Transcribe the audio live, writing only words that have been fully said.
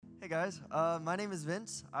Hey guys, my name is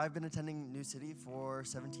Vince. I've been attending New City for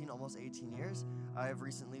 17, almost 18 years. I have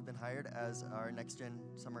recently been hired as our Next Gen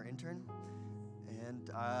summer intern,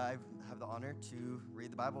 and I have the honor to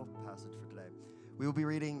read the Bible passage for today. We will be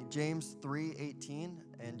reading James 3:18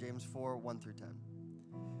 and James 4:1-10.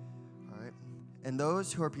 All right. And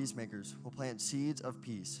those who are peacemakers will plant seeds of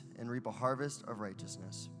peace and reap a harvest of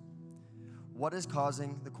righteousness. What is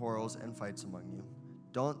causing the quarrels and fights among you?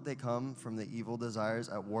 Don't they come from the evil desires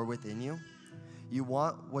at war within you? You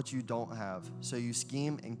want what you don't have, so you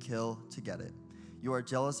scheme and kill to get it. You are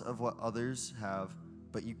jealous of what others have,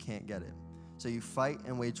 but you can't get it. So you fight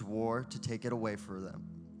and wage war to take it away from them.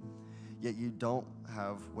 Yet you don't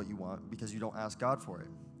have what you want because you don't ask God for it.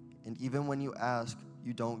 And even when you ask,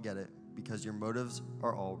 you don't get it because your motives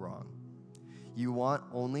are all wrong. You want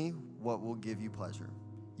only what will give you pleasure.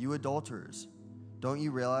 You adulterers, don't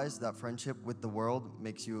you realize that friendship with the world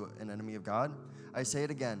makes you an enemy of God? I say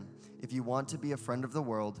it again, if you want to be a friend of the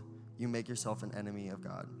world, you make yourself an enemy of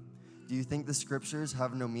God. Do you think the scriptures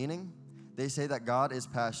have no meaning? They say that God is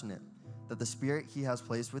passionate, that the spirit he has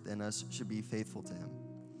placed within us should be faithful to him,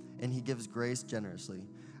 and he gives grace generously.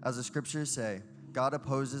 As the scriptures say, God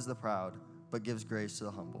opposes the proud, but gives grace to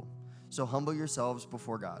the humble. So humble yourselves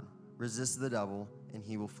before God. Resist the devil, and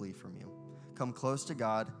he will flee from you. Come close to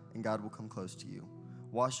God, and God will come close to you.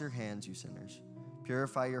 Wash your hands, you sinners.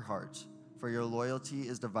 Purify your hearts, for your loyalty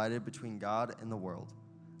is divided between God and the world.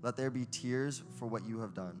 Let there be tears for what you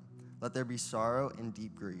have done. Let there be sorrow and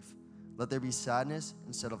deep grief. Let there be sadness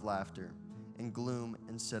instead of laughter, and gloom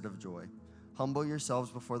instead of joy. Humble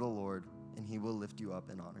yourselves before the Lord, and he will lift you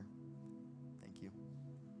up in honor. Thank you.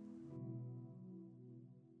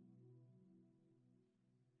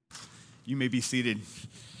 You may be seated.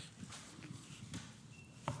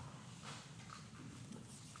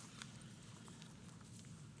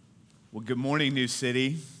 Well, good morning, New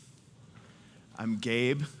City. I'm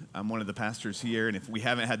Gabe. I'm one of the pastors here, and if we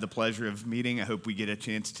haven't had the pleasure of meeting, I hope we get a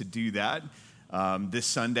chance to do that this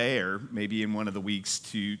Sunday or maybe in one of the weeks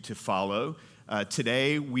to follow.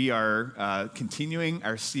 Today, we are continuing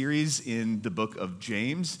our series in the book of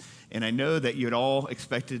James, and I know that you had all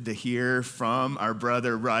expected to hear from our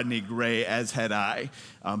brother Rodney Gray, as had I,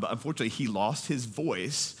 but unfortunately, he lost his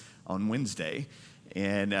voice on Wednesday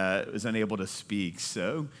and was unable to speak,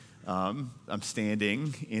 so I'm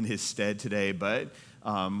standing in his stead today, but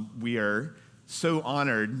we are so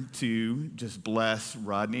honored to just bless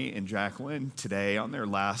Rodney and Jacqueline today on their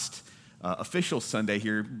last official Sunday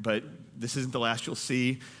here, but this isn't the last you'll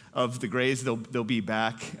see of the Grays. They'll be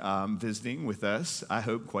back visiting with us, I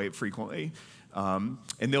hope, quite frequently. And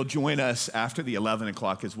they'll join us after the 11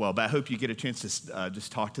 o'clock as well. But I hope you get a chance to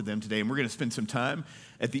just talk to them today. And we're going to spend some time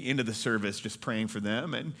at the end of the service just praying for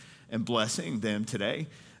them and blessing them today.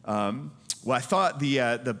 Well, I thought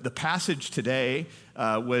the passage today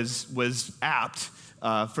was apt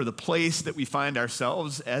for the place that we find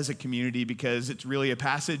ourselves as a community, because it's really a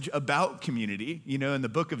passage about community. You know, in the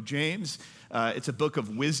book of James, it's a book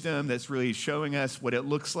of wisdom that's really showing us what it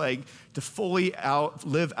looks like to fully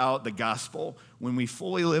live out the gospel. When we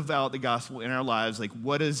fully live out the gospel in our lives, like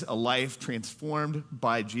what does a life transformed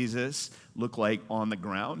by Jesus look like on the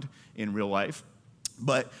ground in real life?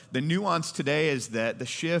 But the nuance today is that the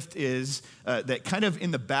shift is that kind of in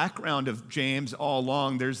the background of James all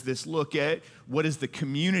along, there's this look at what does the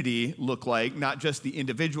community look like, not just the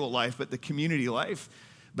individual life, but the community life.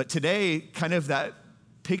 But today, kind of that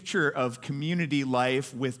picture of community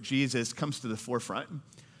life with Jesus comes to the forefront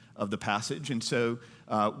of the passage. And so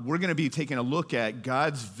we're going to be taking a look at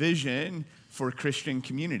God's vision for Christian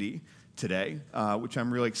community today, which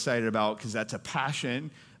I'm really excited about because that's a passion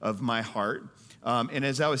of my heart. And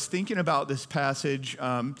as I was thinking about this passage,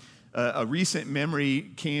 a recent memory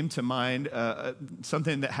came to mind,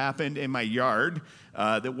 something that happened in my yard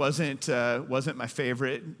that wasn't my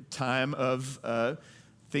favorite time of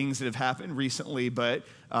things that have happened recently. But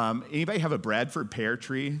anybody have a Bradford pear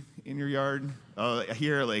tree in your yard? Oh, I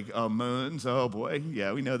hear moans. Oh boy,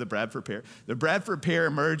 yeah, we know the Bradford pear. The Bradford pear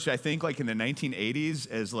emerged, I think, like in the 1980s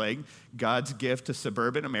as like God's gift to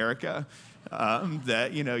suburban America.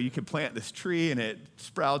 That, you know, you can plant this tree and it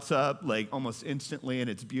sprouts up like almost instantly and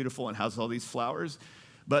it's beautiful and has all these flowers.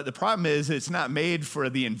 But the problem is it's not made for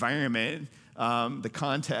the environment, the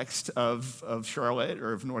context of Charlotte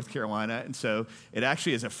or of North Carolina. And so it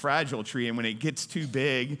actually is a fragile tree. And when it gets too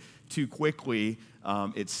big too quickly,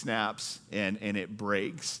 it snaps and it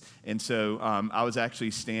breaks. And so I was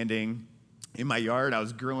actually standing in my yard. I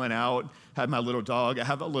was grilling out, had my little dog. I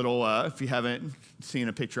have a little, if you haven't seen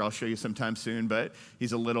a picture, I'll show you sometime soon, but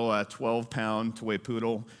he's a little 12-pound toy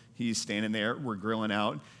poodle. He's standing there, we're grilling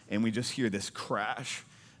out, and we just hear this crash.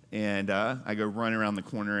 And I go run around the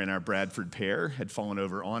corner, and our Bradford pear had fallen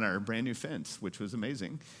over on our brand new fence, which was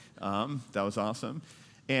amazing. That was awesome.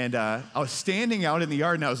 And I was standing out in the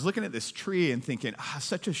yard, and I was looking at this tree and thinking,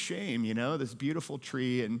 such a shame, this beautiful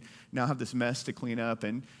tree, and now I have this mess to clean up.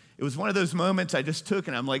 And it was one of those moments I just took,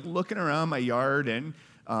 and I'm like looking around my yard, and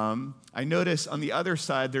I noticed on the other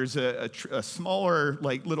side there's a smaller,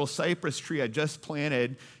 like little cypress tree I just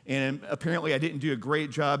planted, and apparently I didn't do a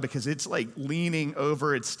great job because it's like leaning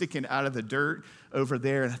over, it's sticking out of the dirt over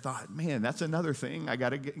there. And I thought, man, that's another thing I got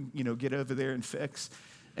to get over there and fix.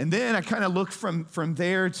 And then I kind of looked from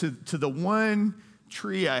there to the one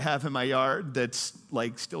tree I have in my yard that's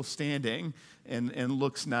like still standing and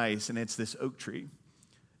looks nice, and it's this oak tree.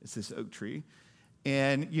 It's this oak tree.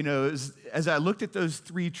 And, as I looked at those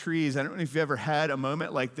three trees, I don't know if you've ever had a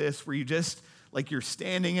moment like this where you just, like you're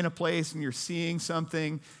standing in a place and you're seeing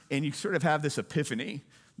something and you sort of have this epiphany,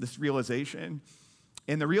 this realization.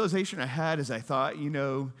 And the realization I had is I thought,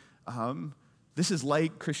 this is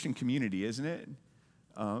like Christian community, isn't it?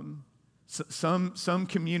 Some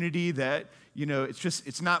community that,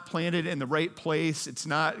 it's not planted in the right place. It's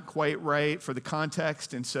not quite right for the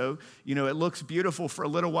context. And so, it looks beautiful for a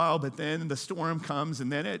little while, but then the storm comes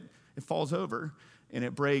and then it falls over and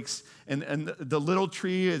it breaks. And the little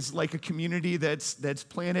tree is like a community that's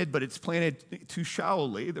planted, but it's planted too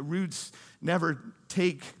shallowly. The roots never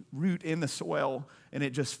take root in the soil and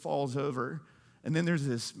it just falls over. And then there's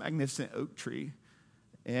this magnificent oak tree.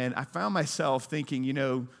 And I found myself thinking,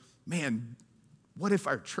 man, what if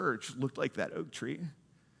our church looked like that oak tree?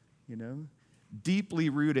 Deeply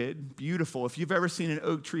rooted, beautiful. If you've ever seen an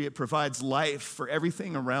oak tree, it provides life for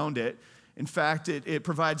everything around it. In fact, it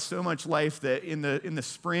provides so much life that in the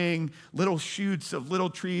spring, little shoots of little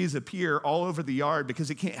trees appear all over the yard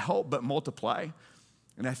because it can't help but multiply.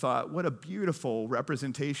 And I thought, what a beautiful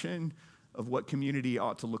representation of what community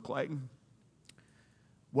ought to look like.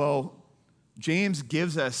 Well, James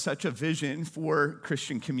gives us such a vision for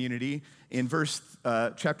Christian community in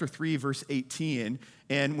chapter 3, verse 18.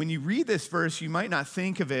 And when you read this verse, you might not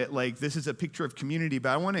think of it like this is a picture of community, but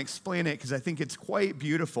I want to explain it because I think it's quite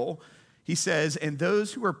beautiful. He says, and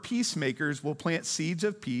those who are peacemakers will plant seeds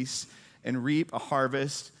of peace and reap a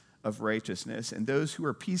harvest of righteousness. And those who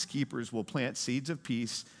are peacekeepers will plant seeds of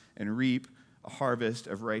peace and reap a harvest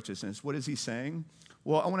of righteousness. What is he saying?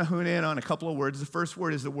 Well, I want to hone in on a couple of words. The first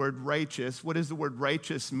word is the word righteous. What does the word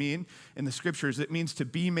righteous mean in the scriptures? It means to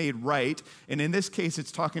be made right. And in this case,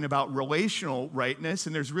 it's talking about relational rightness.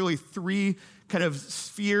 And there's really three kind of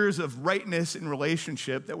spheres of rightness in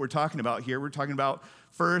relationship that we're talking about here. We're talking about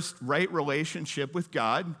first, right relationship with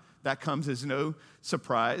God. That comes as no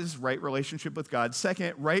surprise, right relationship with God.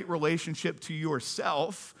 Second, right relationship to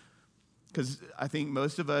yourself. Because I think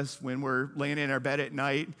most of us, when we're laying in our bed at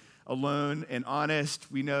night, alone and honest,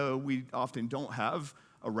 we know we often don't have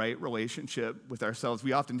a right relationship with ourselves.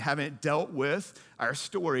 We often haven't dealt with our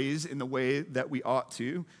stories in the way that we ought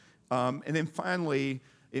to. And then finally,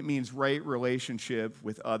 it means right relationship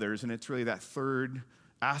with others. And it's really that third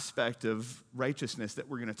aspect of righteousness that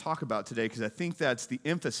we're going to talk about today, because I think that's the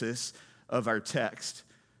emphasis of our text.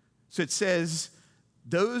 So it says,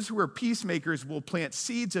 those who are peacemakers will plant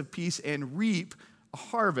seeds of peace and reap a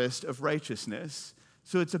harvest of righteousness.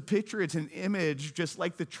 So it's a picture, it's an image, just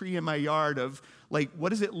like the tree in my yard of, like, what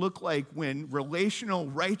does it look like when relational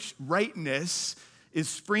rightness is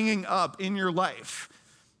springing up in your life?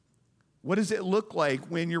 What does it look like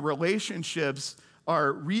when your relationships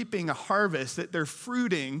are reaping a harvest, that they're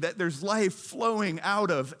fruiting, that there's life flowing out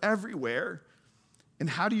of everywhere? And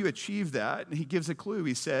how do you achieve that? And he gives a clue.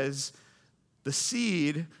 He says, the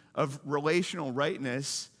seed of relational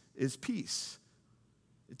rightness is peace.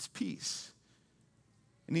 It's peace.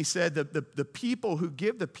 And he said that the people who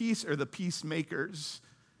give the peace are the peacemakers.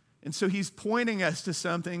 And so he's pointing us to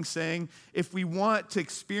something, saying, if we want to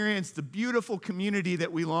experience the beautiful community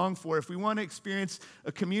that we long for, if we want to experience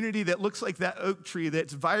a community that looks like that oak tree,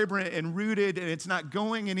 that's vibrant and rooted and it's not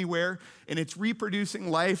going anywhere and it's reproducing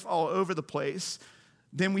life all over the place,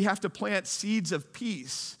 then we have to plant seeds of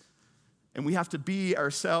peace and we have to be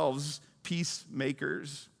ourselves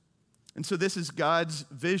peacemakers. And so this is God's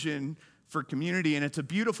vision for community, and it's a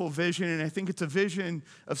beautiful vision, and I think it's a vision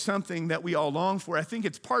of something that we all long for. I think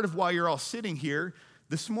it's part of why you're all sitting here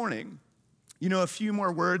this morning. A few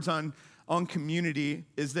more words on community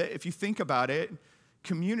is that if you think about it,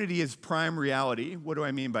 community is prime reality. What do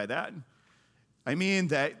I mean by that? I mean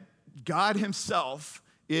that God himself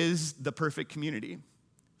is the perfect community.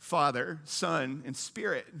 Father, Son, and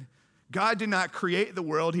Spirit. God did not create the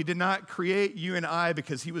world. He did not create you and I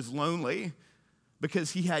because he was lonely,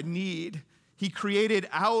 because he had need. He created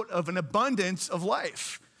out of an abundance of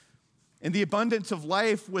life. And the abundance of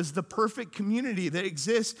life was the perfect community that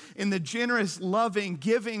exists in the generous, loving,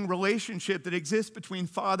 giving relationship that exists between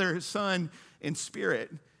Father, Son, and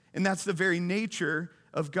Spirit. And that's the very nature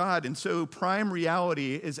of God. And so Prime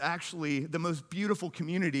Reality is actually the most beautiful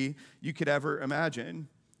community you could ever imagine.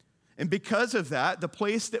 And because of that, the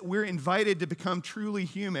place that we're invited to become truly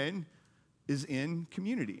human is in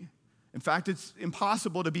community. In fact, it's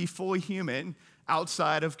impossible to be fully human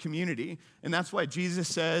outside of community. And that's why Jesus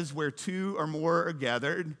says, where two or more are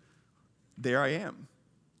gathered, there I am.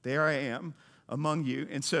 There I am among you.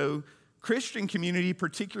 And so Christian community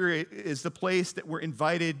particularly is the place that we're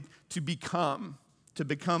invited to become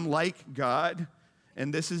like God.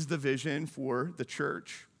 And this is the vision for the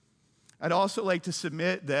church. I'd also like to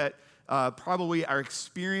submit that probably our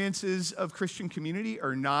experiences of Christian community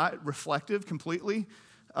are not reflective completely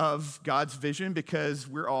of God's vision because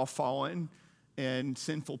we're all fallen and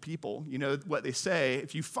sinful people. You know what they say,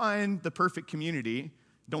 if you find the perfect community,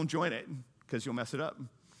 don't join it because you'll mess it up,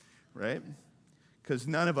 right? Because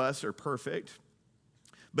none of us are perfect.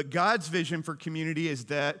 But God's vision for community is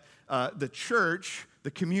that the church,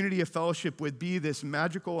 the community of fellowship, would be this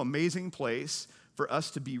magical, amazing place for us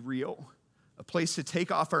to be real, a place to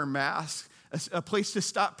take off our masks, a place to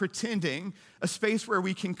stop pretending, a space where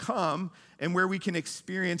we can come and where we can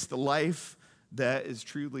experience the life that is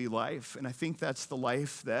truly life. And I think that's the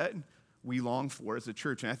life that we long for as a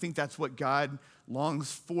church. And I think that's what God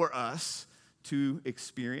longs for us to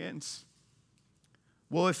experience.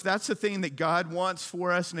 Well, if that's the thing that God wants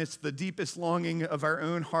for us and it's the deepest longing of our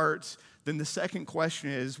own hearts, then the second question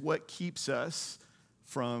is, what keeps us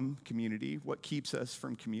from community? What keeps us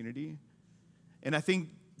from community? And I think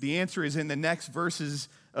the answer is in the next verses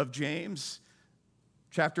of James.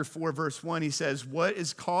 Chapter 4, verse 1, he says, what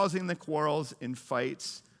is causing the quarrels and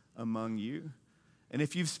fights among you? And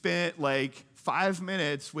if you've spent like 5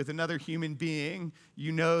 minutes with another human being,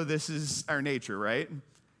 you know this is our nature, right?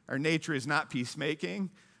 Our nature is not peacemaking.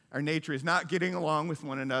 Our nature is not getting along with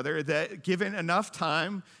one another. That given enough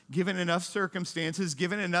time, given enough circumstances,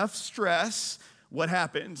 given enough stress, what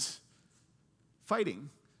happens? Fighting,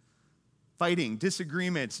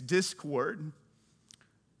 disagreements, discord.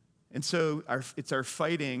 And so it's our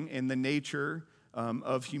fighting and the nature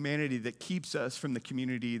of humanity that keeps us from the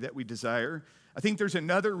community that we desire. I think there's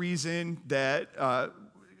another reason that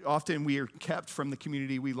often we are kept from the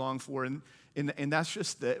community we long for, and that's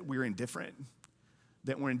just that we're indifferent.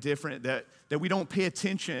 That we don't pay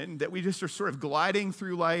attention, that we just are sort of gliding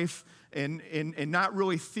through life and not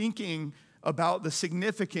really thinking about the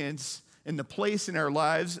significance and the place in our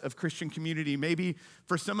lives of Christian community. Maybe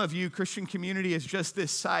for some of you, Christian community is just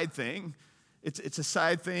this side thing. It's a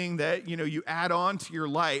side thing that, you add on to your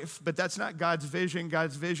life, but that's not God's vision.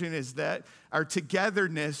 God's vision is that our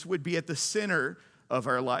togetherness would be at the center of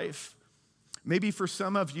our life. Maybe for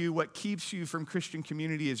some of you, what keeps you from Christian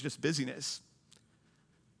community is just busyness.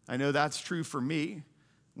 I know that's true for me.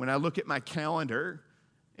 When I look at my calendar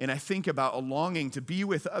and I think about a longing to be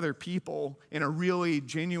with other people in a really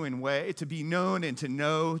genuine way, to be known and to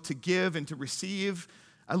know, to give and to receive,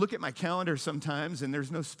 I look at my calendar sometimes and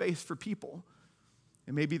there's no space for people.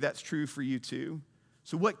 And maybe that's true for you too.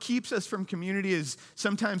 So what keeps us from community is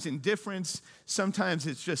sometimes indifference, sometimes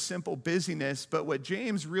it's just simple busyness, but what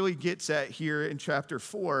James really gets at here in chapter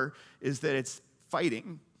 4 is that it's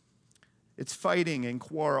fighting. It's fighting and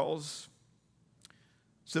quarrels.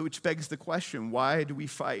 So which begs the question, why do we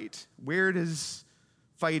fight? Where does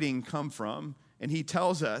fighting come from? And he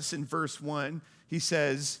tells us in verse 1, he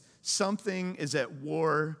says, something is at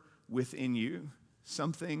war within you.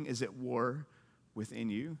 Something is at war within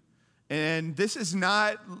you. And this is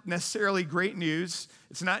not necessarily great news.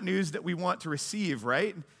 It's not news that we want to receive,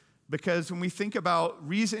 right? Because when we think about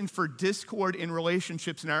reason for discord in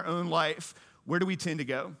relationships in our own life, where do we tend to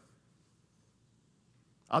go?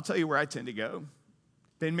 I'll tell you where I tend to go.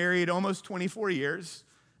 Been married almost 24 years,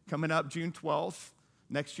 coming up June 12th.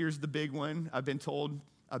 Next year's the big one. I've been told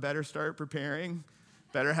I better start preparing,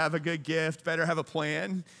 better have a good gift, better have a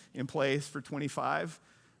plan in place for 25.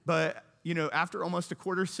 But, after almost a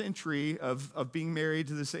quarter century of being married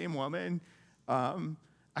to the same woman,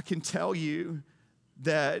 I can tell you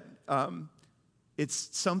that it's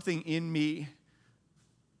something in me.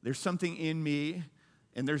 There's something in me.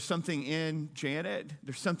 And there's something in Janet,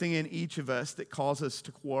 there's something in each of us that calls us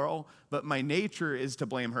to quarrel, but my nature is to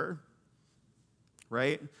blame her,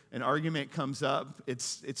 right? An argument comes up,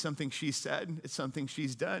 it's something she said, it's something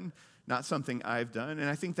she's done, not something I've done, and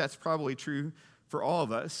I think that's probably true for all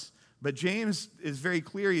of us. But James is very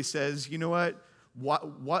clear, he says, you know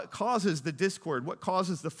what causes the discord, what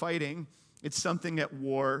causes the fighting? It's something at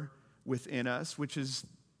war within us, which is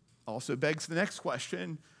also begs the next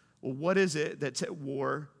question. Well, what is it that's at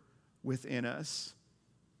war within us?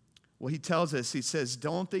 Well, he tells us, he says,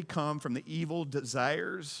 don't they come from the evil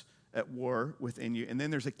desires at war within you? And then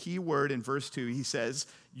there's a key word in verse 2. He says,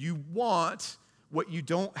 you want what you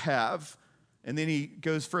don't have. And then he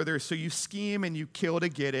goes further, so you scheme and you kill to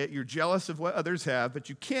get it. You're jealous of what others have, but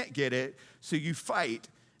you can't get it, so you fight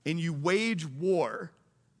and you wage war,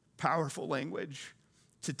 powerful language,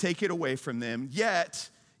 to take it away from them. Yet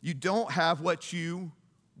you don't have what you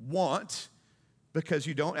want because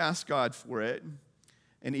you don't ask God for it.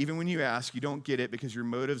 And even when you ask, you don't get it because your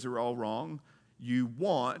motives are all wrong. You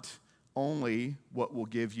want only what will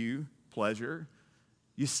give you pleasure.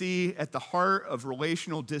 You see, at the heart of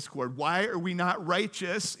relational discord, why are we not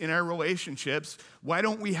righteous in our relationships? Why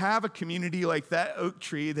don't we have a community like that oak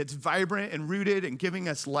tree that's vibrant and rooted and giving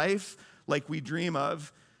us life like we dream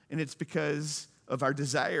of? And it's because of our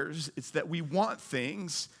desires. It's that we want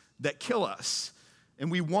things that kill us,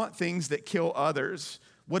 and we want things that kill others.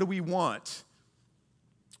 What do we want?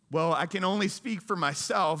 Well, I can only speak for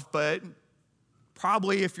myself, but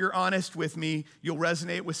probably if you're honest with me, you'll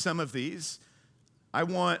resonate with some of these. I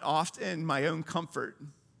want often my own comfort.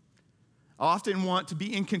 I often want to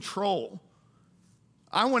be in control.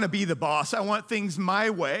 I want to be the boss. I want things my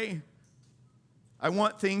way. I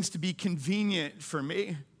want things to be convenient for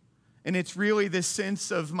me. And it's really this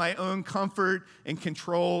sense of my own comfort and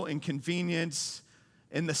control and convenience,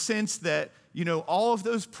 and the sense that, all of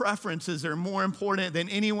those preferences are more important than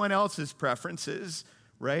anyone else's preferences,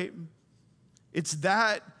 right? It's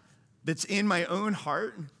that's in my own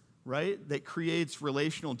heart, right, that creates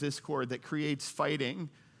relational discord, that creates fighting.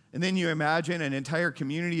 And then you imagine an entire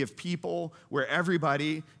community of people where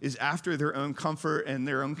everybody is after their own comfort and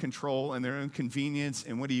their own control and their own convenience.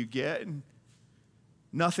 And what do you get?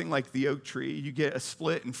 Nothing like the oak tree. You get a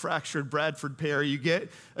split and fractured Bradford pear. You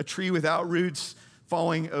get a tree without roots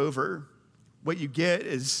falling over. What you get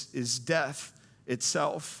is death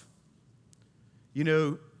itself.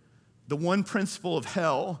 The one principle of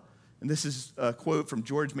hell, and this is a quote from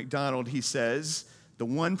George MacDonald, he says, the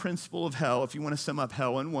one principle of hell, if you want to sum up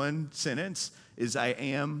hell in one sentence, is I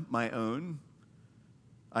am my own.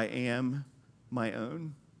 I am my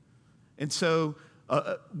own. And so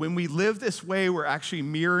when we live this way, we're actually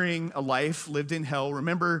mirroring a life lived in hell.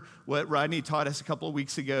 Remember what Rodney taught us a couple of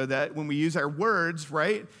weeks ago, that when we use our words,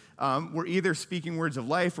 right, we're either speaking words of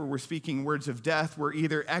life or we're speaking words of death. We're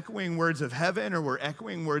either echoing words of heaven or we're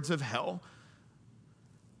echoing words of hell.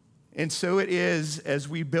 And so it is as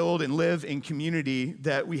we build and live in community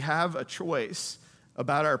that we have a choice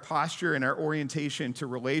about our posture and our orientation to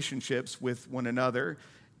relationships with one another.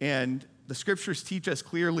 And the scriptures teach us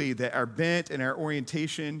clearly that our bent and our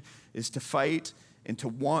orientation is to fight and to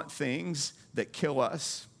want things that kill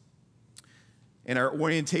us. And our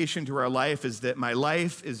orientation to our life is that my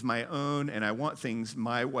life is my own and I want things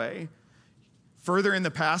my way. Further in the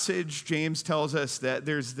passage, James tells us that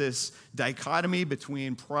there's this dichotomy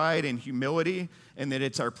between pride and humility, and that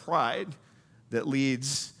it's our pride that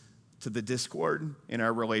leads to the discord in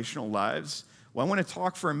our relational lives. Well, I want to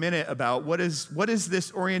talk for a minute about what is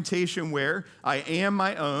this orientation where I am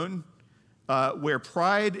my own, where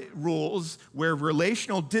pride rules, where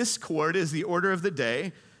relational discord is the order of the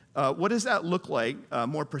day. What does that look like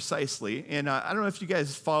more precisely? And I don't know if you guys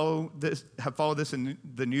have followed this in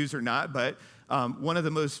the news or not, but one of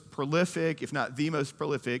the most prolific, if not the most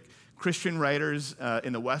prolific, Christian writers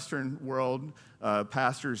in the Western world,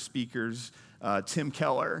 pastors, speakers, Tim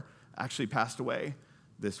Keller, actually passed away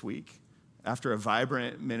this week after a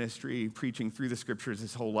vibrant ministry preaching through the scriptures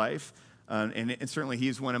his whole life. And certainly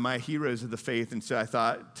he's one of my heroes of the faith. And so I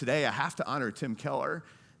thought, today I have to honor Tim Keller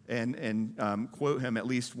and quote him at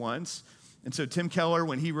least once. And so Tim Keller,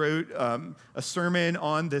 when he wrote a sermon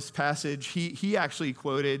on this passage, he actually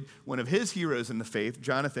quoted one of his heroes in the faith,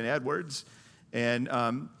 Jonathan Edwards, and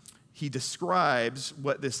he describes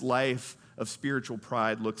what this life of spiritual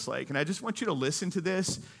pride looks like. And I just want you to listen to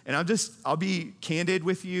this, and I'll be candid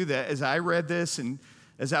with you that as I read this and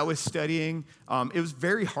as I was studying, it was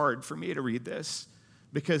very hard for me to read this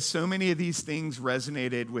because so many of these things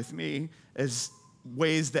resonated with me as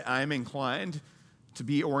ways that I'm inclined to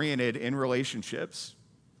be oriented in relationships.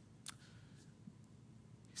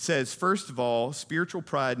 He says, first of all, spiritual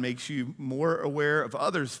pride makes you more aware of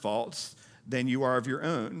others' faults than you are of your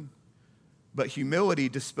own. But humility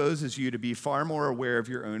disposes you to be far more aware of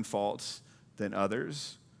your own faults than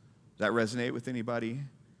others. Does that resonate with anybody?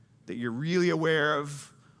 That you're really aware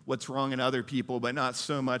of what's wrong in other people, but not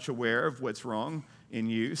so much aware of what's wrong in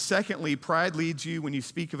you. Secondly, pride leads you, when you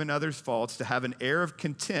speak of another's faults, to have an air of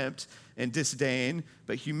contempt and disdain.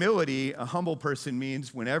 But humility, a humble person,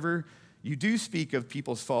 means whenever you do speak of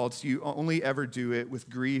people's faults, you only ever do it with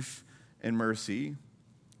grief and mercy.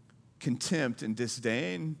 Contempt and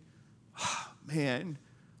disdain. Oh, man,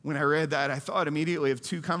 when I read that, I thought immediately of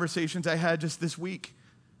 2 conversations I had just this week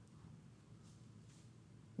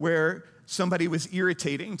where somebody was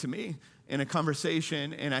irritating to me in a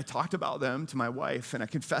conversation, and I talked about them to my wife, and I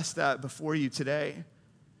confessed that before you today.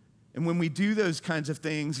 And when we do those kinds of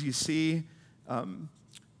things, you see,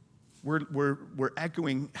 we're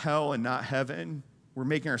echoing hell and not heaven. We're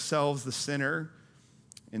making ourselves the sinner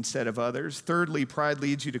instead of others. Thirdly, pride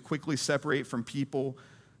leads you to quickly separate from people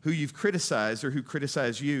who you've criticized or who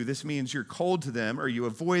criticize you. This means you're cold to them or you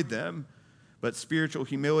avoid them. But spiritual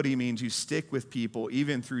humility means you stick with people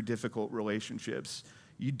even through difficult relationships.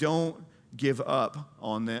 You don't give up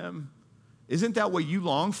on them. Isn't that what you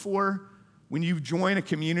long for? When you join a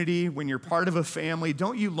community, when you're part of a family,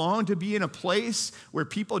 don't you long to be in a place where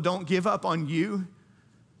people don't give up on you?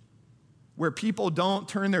 Where people don't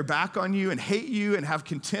turn their back on you and hate you and have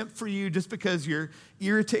contempt for you just because you're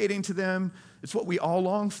irritating to them? It's what we all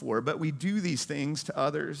long for, but we do these things to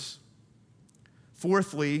others.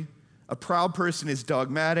 Fourthly, a proud person is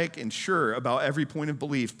dogmatic and sure about every point of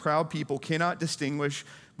belief. Proud people cannot distinguish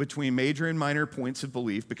between major and minor points of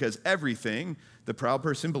belief because everything the proud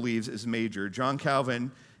person believes is major. John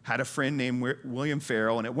Calvin had a friend named William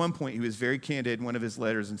Farel, and at one point he was very candid in one of his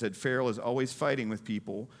letters and said, Farel is always fighting with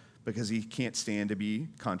people because he can't stand to be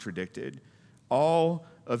contradicted. All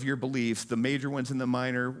of your beliefs, the major ones and the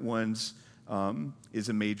minor ones, is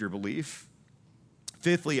a major belief.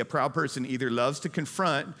 Fifthly, a proud person either loves to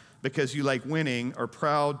confront because you like winning, or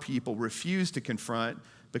proud people refuse to confront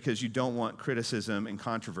because you don't want criticism and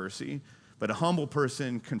controversy. But a humble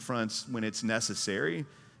person confronts when it's necessary.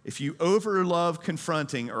 If you overlove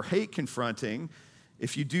confronting or hate confronting,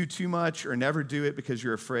 if you do too much or never do it because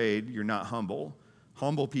you're afraid, you're not humble.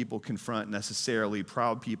 Humble people confront necessarily.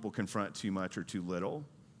 Proud people confront too much or too little.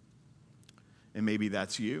 And maybe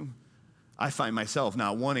that's you. I find myself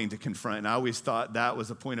not wanting to confront, and I always thought that was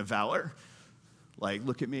a point of valor. Like,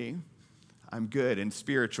 look at me. I'm good and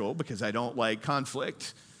spiritual because I don't like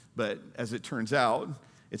conflict. But as it turns out,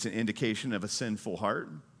 it's an indication of a sinful heart.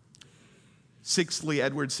 Sixthly,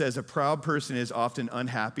 Edwards says, a proud person is often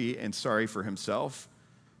unhappy and sorry for himself.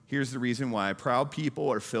 Here's the reason why. Proud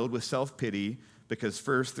people are filled with self-pity because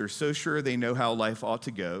first, they're so sure they know how life ought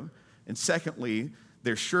to go. And secondly,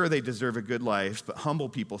 they're sure they deserve a good life, but humble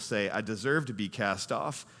people say, I deserve to be cast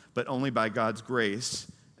off, but only by God's grace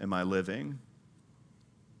am I living.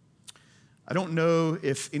 I don't know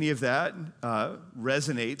if any of that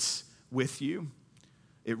resonates with you.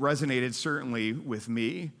 It resonated certainly with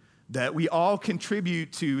me, that we all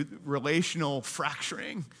contribute to relational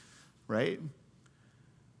fracturing, right?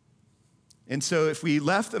 And so if we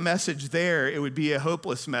left the message there, it would be a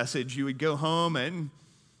hopeless message. You would go home and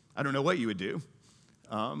I don't know what you would do.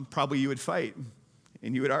 Probably you would fight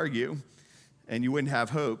and you would argue and you wouldn't have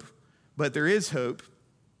hope. But there is hope.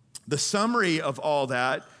 The summary of all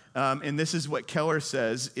that, and this is what Keller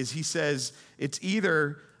says, is he says it's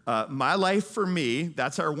either my life for me,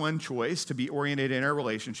 that's our one choice to be oriented in our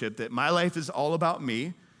relationship, that my life is all about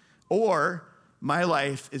me, or my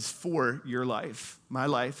life is for your life. My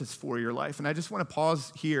life is for your life. And I just want to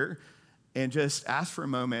pause here and just ask for a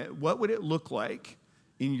moment, what would it look like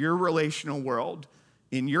in your relational world,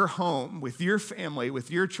 in your home, with your family, with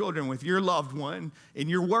your children, with your loved one, in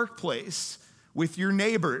your workplace, with your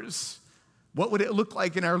neighbors? What would it look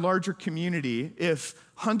like in our larger community if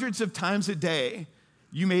hundreds of times a day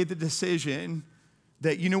you made the decision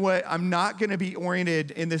that, you know what, I'm not going to be oriented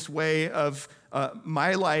in this way of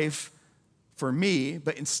my life for me,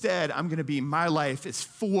 but instead I'm going to be my life is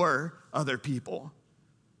for other people.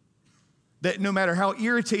 That no matter how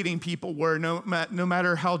irritating people were, no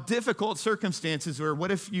matter how difficult circumstances were,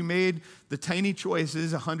 what if you made the tiny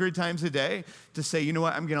choices 100 times a day to say, you know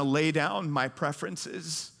what, I'm going to lay down my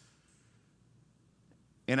preferences.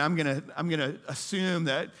 And I'm going to assume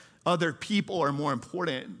that other people are more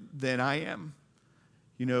important than I am.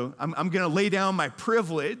 You know, I'm going to lay down my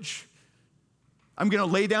privilege. I'm going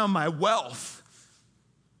to lay down my wealth.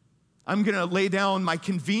 I'm going to lay down my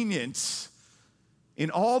convenience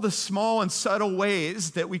in all the small and subtle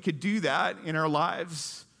ways that we could do that in our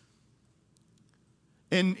lives.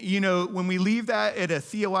 And, you know, when we leave that at a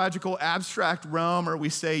theological abstract realm, or we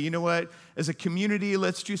say, you know what, as a community,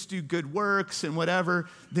 let's just do good works and whatever,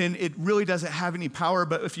 then it really doesn't have any power.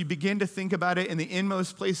 But if you begin to think about it in the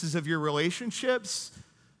inmost places of your relationships,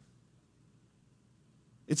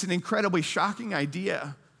 It's an incredibly shocking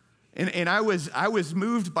idea. And I was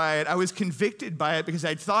moved by it. I was convicted by it because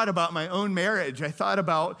I'd thought about my own marriage. I thought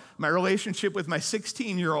about my relationship with my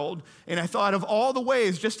 16-year-old. And I thought of all the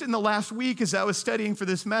ways, just in the last week as I was studying for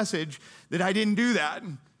this message, that I didn't do that.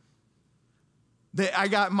 That I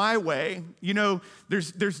got my way. You know,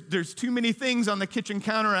 there's too many things on the kitchen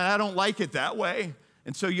counter and I don't like it that way.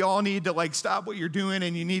 And so y'all need to stop what you're doing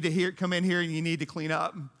and you need to come in here and you need to clean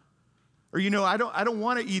up. Or, you know, I don't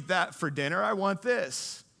want to eat that for dinner. I want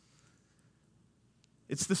this.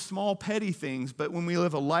 It's the small petty things, but when we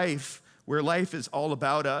live a life where life is all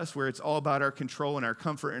about us, where it's all about our control and our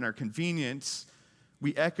comfort and our convenience,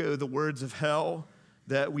 we echo the words of hell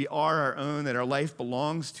that we are our own, that our life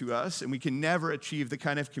belongs to us, and we can never achieve the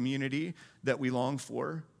kind of community that we long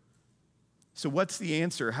for. So what's the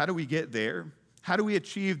answer? How do we get there? How do we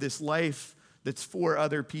achieve this life that's for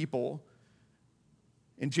other people?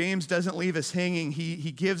 And James doesn't leave us hanging.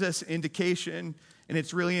 He gives us indication, and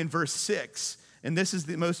it's really in verse 6. And this is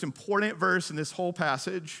the most important verse in this whole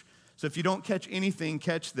passage. So if you don't catch anything,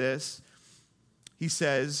 catch this. He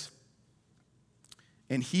says,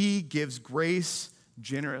 and he gives grace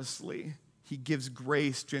generously. He gives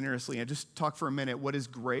grace generously. And just talk for a minute. What is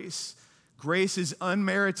grace? Grace is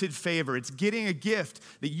unmerited favor. It's getting a gift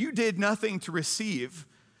that you did nothing to receive.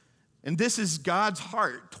 And this is God's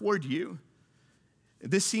heart toward you.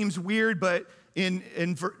 This seems weird, but in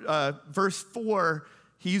verse 4,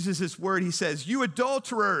 he uses this word. He says, you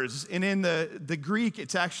adulterers. And in the Greek,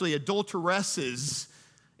 it's actually adulteresses.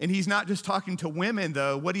 And he's not just talking to women,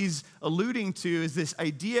 though. What he's alluding to is this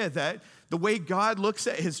idea that the way God looks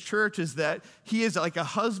at his church is that he is like a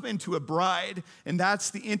husband to a bride. And that's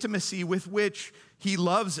the intimacy with which he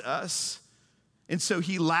loves us. And so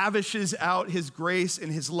he lavishes out his grace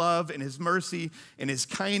and his love and his mercy and his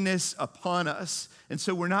kindness upon us. And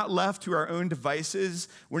so we're not left to our own devices.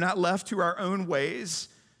 We're not left to our own ways.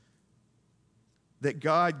 That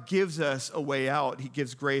God gives us a way out. He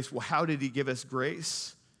gives grace. Well, how did he give us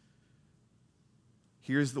grace?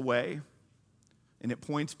 Here's the way. And it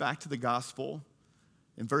points back to the gospel.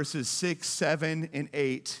 In verses 6, 7, and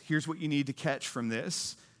 8, here's what you need to catch from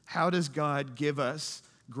this. How does God give us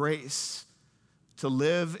grace to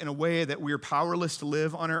live in a way that we are powerless to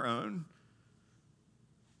live on our own?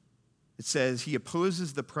 It says, he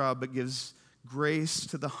opposes the proud but gives grace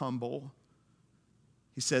to the humble.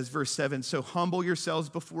 He says, verse 7, so humble yourselves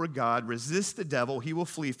before God, resist the devil, he will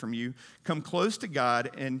flee from you. Come close to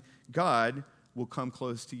God, and God will come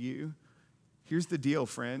close to you. Here's the deal,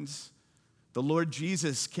 friends. The Lord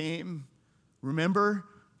Jesus came, remember,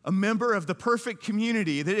 a member of the perfect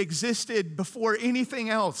community that existed before anything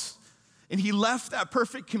else. And he left that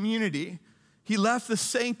perfect community. He left the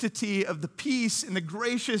sanctity of the peace and the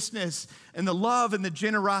graciousness and the love and the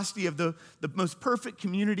generosity of the most perfect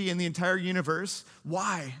community in the entire universe.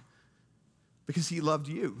 Why? Because he loved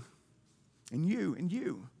you and you and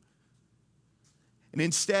you. And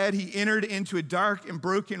instead, he entered into a dark and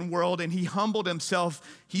broken world and he humbled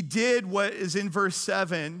himself. He did what is in verse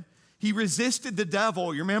 7. He resisted the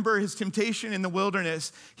devil. You remember his temptation in the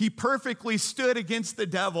wilderness. He perfectly stood against the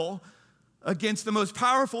devil. Against the most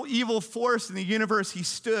powerful evil force in the universe, he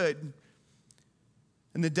stood,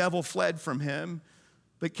 and the devil fled from him.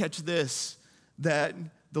 But catch this, that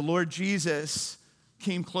the Lord Jesus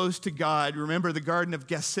came close to God. Remember the Garden of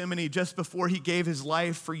Gethsemane just before he gave his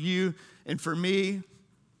life for you and for me.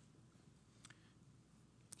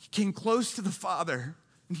 He came close to the Father,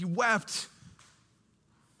 and he wept.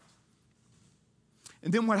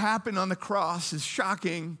 And then what happened on the cross is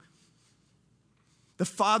shocking. The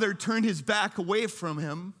Father turned his back away from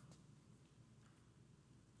him.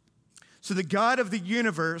 So the God of the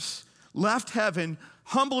universe left heaven,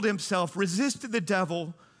 humbled himself, resisted the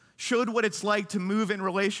devil, showed what it's like to move in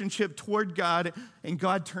relationship toward God, and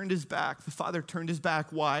God turned his back. The Father turned his back.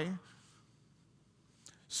 Why?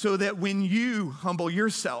 So that when you humble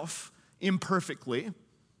yourself imperfectly,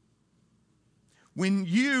 when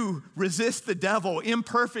you resist the devil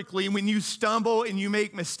imperfectly, when you stumble and you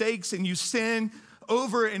make mistakes and you sin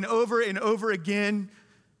over and over and over again,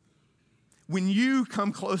 when you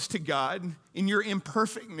come close to God in your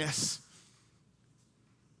imperfectness,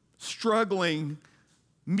 struggling,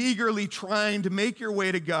 meagerly trying to make your way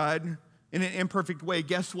to God in an imperfect way,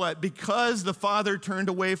 guess what? Because the Father turned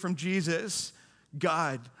away from Jesus,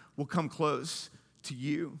 God will come close to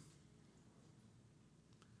you.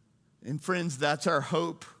 And friends, that's our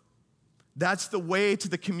hope. That's the way to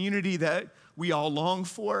the community that we all long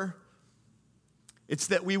for. It's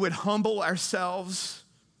that we would humble ourselves,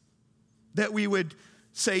 that we would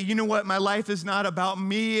say, you know what, my life is not about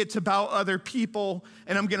me, it's about other people,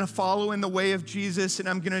 and I'm gonna follow in the way of Jesus, and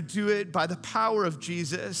I'm gonna do it by the power of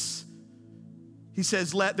Jesus. He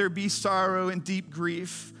says, let there be sorrow and deep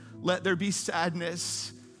grief, let there be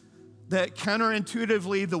sadness. That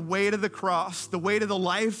counterintuitively, the weight of the cross, the weight of the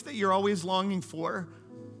life that you're always longing for,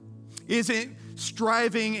 isn't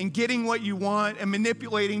striving and getting what you want and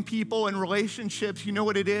manipulating people and relationships. You know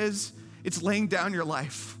what it is? It's laying down your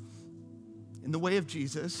life in the way of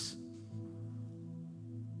Jesus.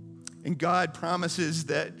 And God promises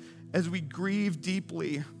that as we grieve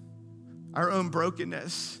deeply our own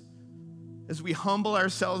brokenness, as we humble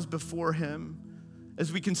ourselves before him,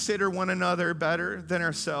 as we consider one another better than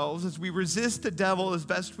ourselves, as we resist the devil as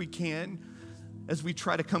best we can, as we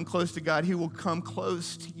try to come close to God, he will come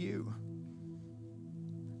close to you.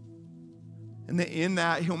 And that in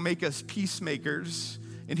that, he'll make us peacemakers,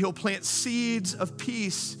 and he'll plant seeds of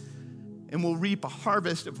peace, and we'll reap a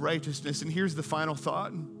harvest of righteousness. And here's the final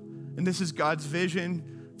thought, and this is God's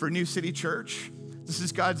vision for New City Church. This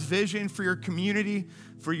is God's vision for your community,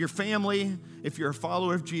 for your family, if you're a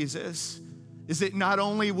follower of Jesus, is that not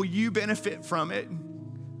only will you benefit from it,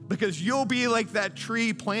 because you'll be like that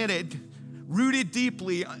tree planted, rooted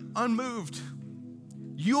deeply, unmoved.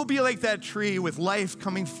 You'll be like that tree with life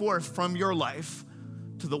coming forth from your life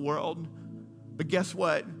to the world. But guess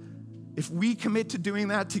what? If we commit to doing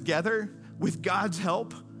that together with God's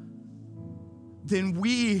help, then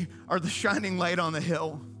we are the shining light on the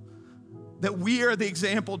hill. That we are the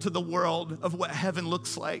example to the world of what heaven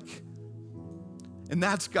looks like. And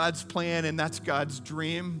that's God's plan, and that's God's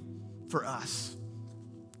dream for us.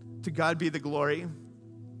 To God be the glory.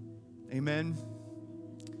 Amen.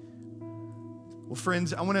 Well,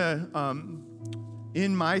 friends, I want to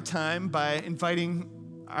end my time by inviting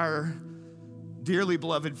our dearly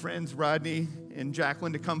beloved friends, Rodney and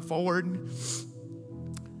Jacqueline, to come forward.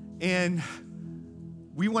 And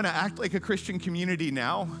we want to act like a Christian community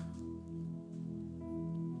now.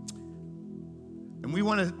 And we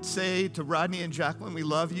want to say to Rodney and Jacqueline, we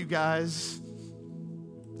love you guys,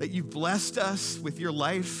 that you've blessed us with your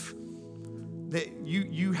life, that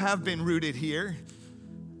you have been rooted here,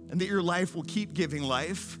 and that your life will keep giving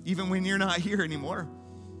life, even when you're not here anymore.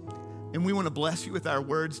 And we want to bless you with our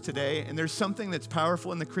words today. And there's something that's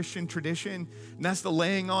powerful in the Christian tradition, and that's the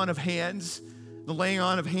laying on of hands. The laying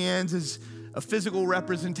on of hands is a physical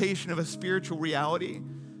representation of a spiritual reality,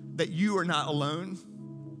 that you are not alone.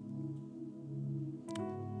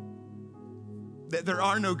 That there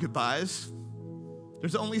are no goodbyes.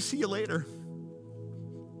 There's only see you later.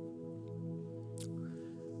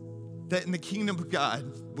 That in the kingdom of God,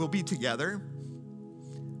 we'll be together.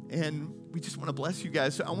 And we just want to bless you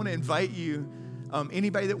guys. So I want to invite you,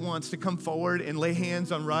 anybody that wants to come forward and lay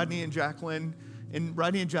hands on Rodney and Jacqueline. And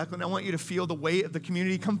Rodney and Jacqueline, I want you to feel the weight of the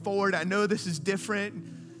community. Come forward. I know this is different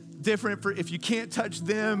for if you can't touch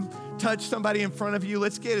them, touch somebody in front of you.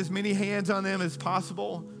 Let's get as many hands on them as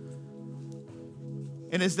possible.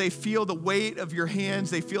 And as they feel the weight of your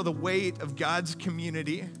hands, they feel the weight of God's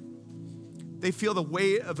community. They feel the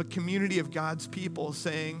weight of a community of God's people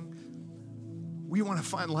saying, we want to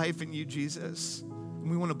find life in you, Jesus,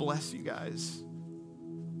 and we want to bless you guys.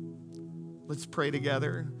 Let's pray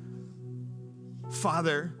together.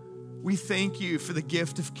 Father, we thank you for the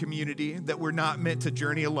gift of community, that we're not meant to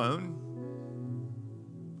journey alone.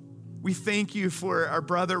 We thank you for our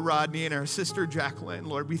brother Rodney and our sister Jacqueline,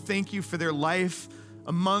 Lord. We thank you for their life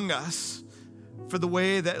among us, for the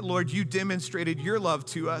way that, Lord, you demonstrated your love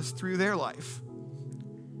to us through their life.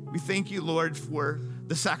 We thank you, Lord, for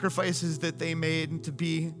the sacrifices that they made to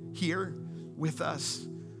be here with us.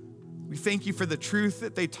 We thank you for the truth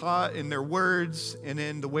that they taught in their words and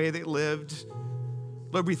in the way they lived.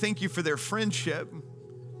 Lord, we thank you for their friendship,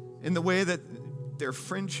 in the way that their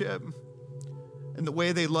friendship and the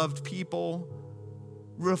way they loved people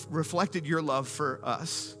reflected your love for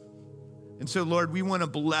us. And so, Lord, we want to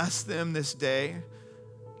bless them this day.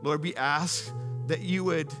 Lord, we ask that you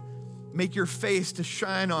would make your face to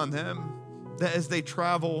shine on them, that as they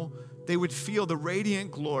travel, they would feel the radiant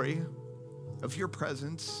glory of your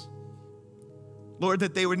presence. Lord,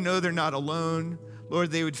 that they would know they're not alone. Lord,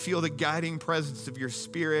 they would feel the guiding presence of your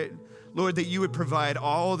Spirit. Lord, that you would provide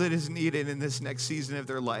all that is needed in this next season of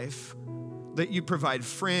their life. That you provide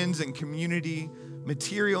friends and community,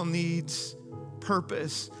 material needs,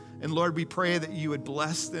 purpose. And Lord, we pray that you would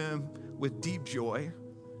bless them with deep joy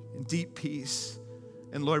and deep peace.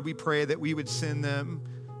 And Lord, we pray that we would send them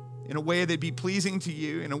in a way that'd be pleasing to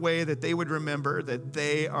you, in a way that they would remember that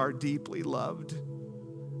they are deeply loved.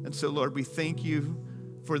 And so, Lord, we thank you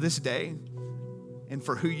for this day and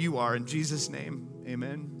for who you are. In Jesus' name,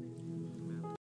 amen.